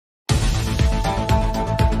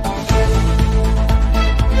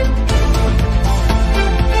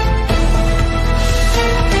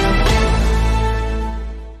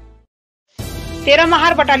13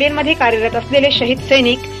 Mahar battalion मध्ये कार्यरत असलेले शहीद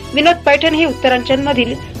सैनिक विनोद पैठण हे उत्तरांचल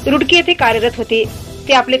मधील रुडकी येथे कार्यरत होते।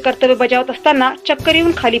 ते आपले कर्तव्य बजावत असताना चक्कर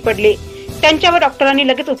येऊन खाली पडले। त्यांच्यावर डॉक्टरांनी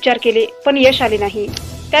लगेच उपचार केले, पण यश आले नाही।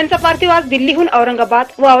 त्यांचा पार्थिव आज दिल्लीहून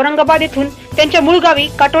औरंगाबाद व औरंगाबाद येथून त्यांच्या मूळ गावी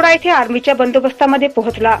काटोडा येथे आर्मीच्या बंदोबस्तामध्ये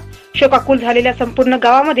पोहोचला। शोकाकुल झालेल्या संपूर्ण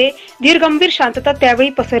गावामध्ये धीरगंभीर शांतता त्यावेळी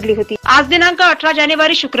पसरली होती। आज दिनांक 18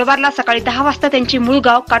 जानेवारी शुक्रवारला सकाळी 10 वाजता त्यांचे मूळ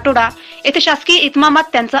गाव काटोडा येथे शासकीय इतमामात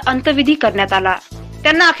त्यांचा अंत्यविधी करण्यात आला।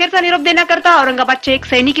 त्यांना अखेरचा निरोप देण्याकरता औरंगाबादचे एक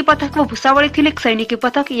सैनिकी पथक व भुसावळ येथील एक सैनिकी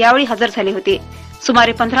पथक यावेळी हजर झाले होते।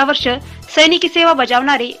 सुमारे 15 वर्ष सैनिकी सेवा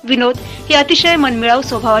बजावणारे विनोद हे अतिशय मनमिळावू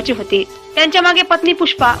स्वभावाचे होते। त्यांच्या मागे पत्नी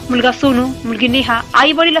पुष्पा, मुलगा सोनू, मुलगी नेहा,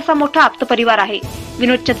 आई वडील असा मोठा आप्त परिवार आहे।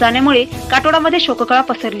 विनोदच्या जाण्यामुळे काटोडामध्ये शोककळा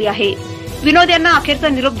पसरली आहे। विनोद यांना अखेरचा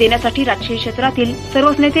निरोप देण्यासाठी राजकीय क्षेत्रातील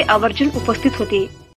सर्वच नेते आवर्जून उपस्थित होते।